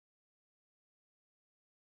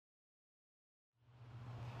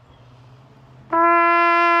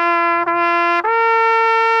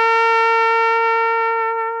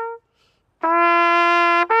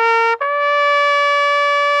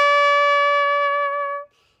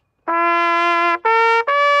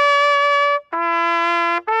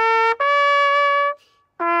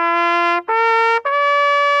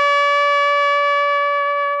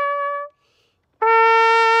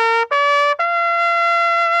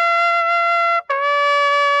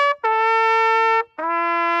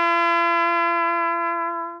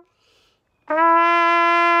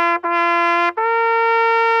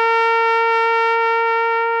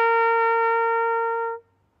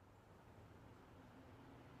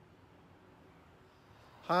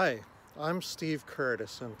Hi, I'm Steve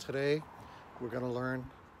Curtis, and today we're going to learn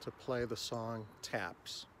to play the song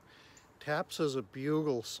Taps. Taps is a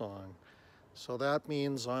bugle song, so that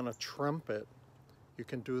means on a trumpet you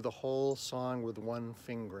can do the whole song with one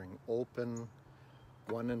fingering, open,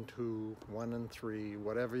 1 and 2, 1 and 3,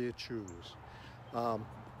 whatever you choose.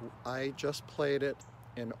 I just played it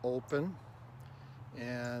in open,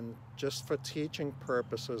 and just for teaching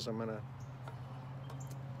purposes, I'm going to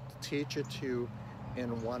teach it to you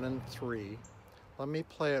in 1 and 3. Let me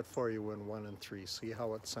play it for you in 1 and 3, see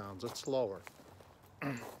how it sounds. It's lower.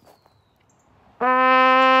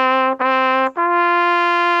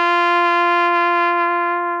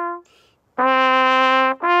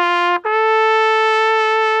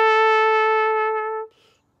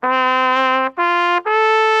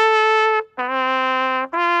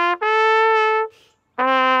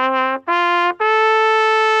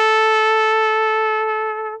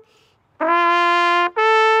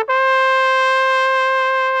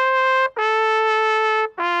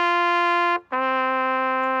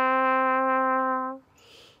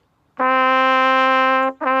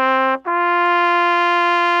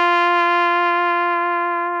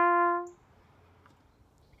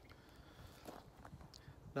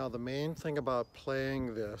 Now the main thing about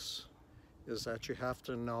playing this is that you have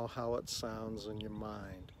to know how it sounds in your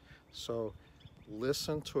mind. So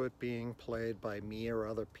listen to it being played by me or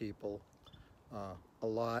other people a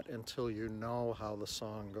lot until you know how the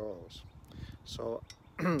song goes. So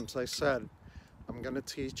as I said, I'm going to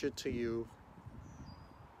teach it to you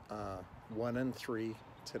 1 and 3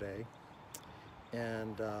 today.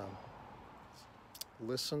 And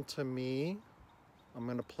listen to me. I'm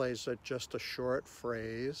going to play just a short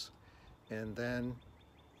phrase, and then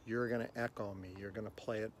you're going to echo me. You're going to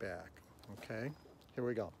play it back. Okay? Here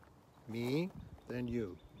we go. Me, then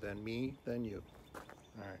you, then me, then you.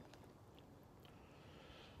 All right.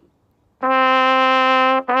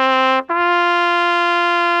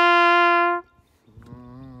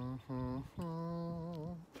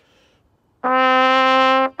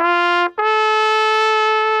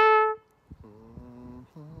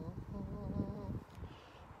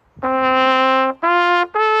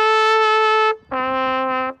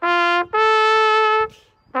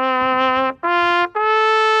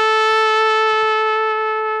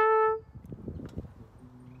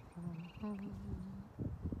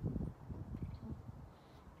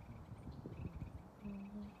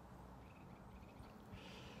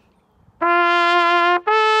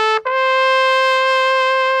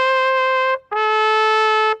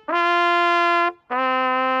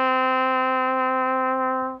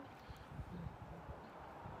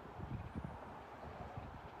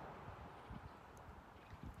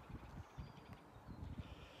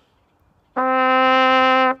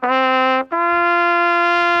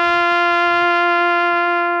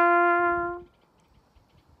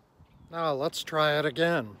 Now let's try it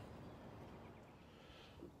again.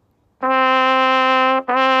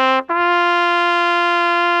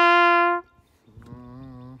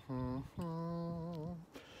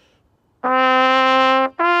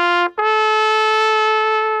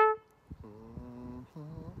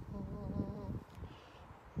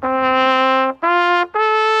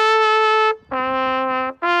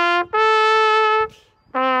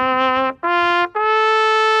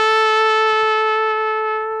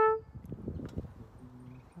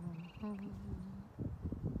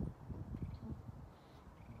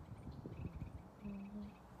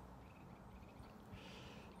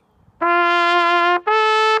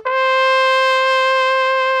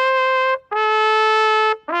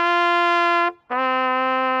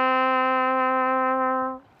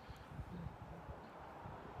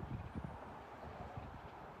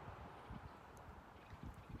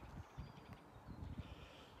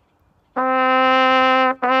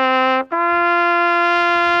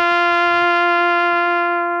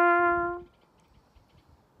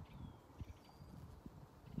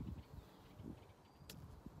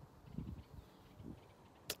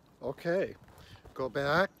 Okay, go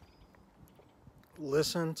back,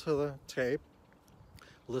 listen to the tape,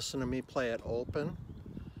 listen to me play it open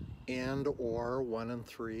and or 1 and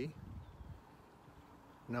 3.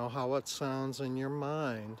 Know how it sounds in your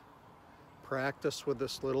mind. Practice with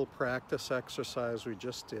this little practice exercise we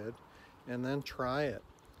just did, and then try it.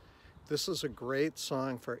 This is a great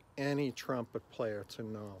song for any trumpet player to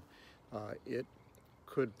know. It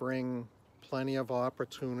could bring plenty of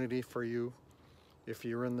opportunity for you. If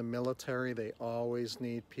you're in the military, they always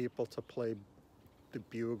need people to play the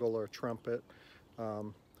bugle or trumpet.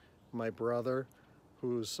 My brother,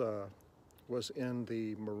 who's was in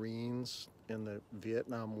the Marines in the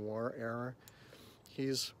Vietnam War era,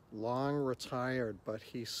 He's long retired, but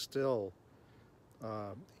he still,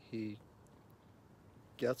 he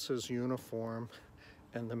gets his uniform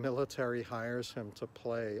and the military hires him to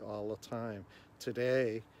play all the time.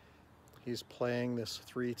 Today, he's playing this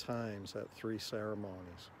 3 times at 3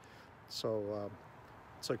 ceremonies. So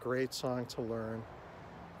it's a great song to learn.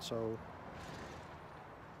 So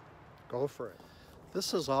go for it.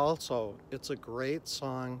 This is also, it's a great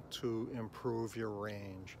song to improve your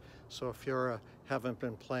range. So if you haven't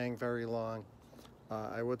been playing very long,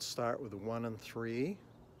 I would start with 1 and 3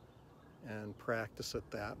 and practice it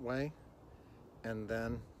that way. And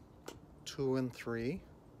then 2 and 3.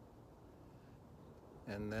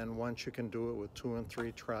 And then once you can do it with 2 and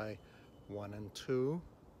 3, try 1 and 2,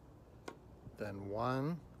 then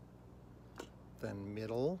 1, then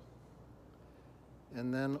middle,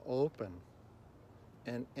 and then open.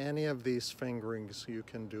 And any of these fingerings you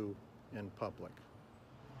can do in public.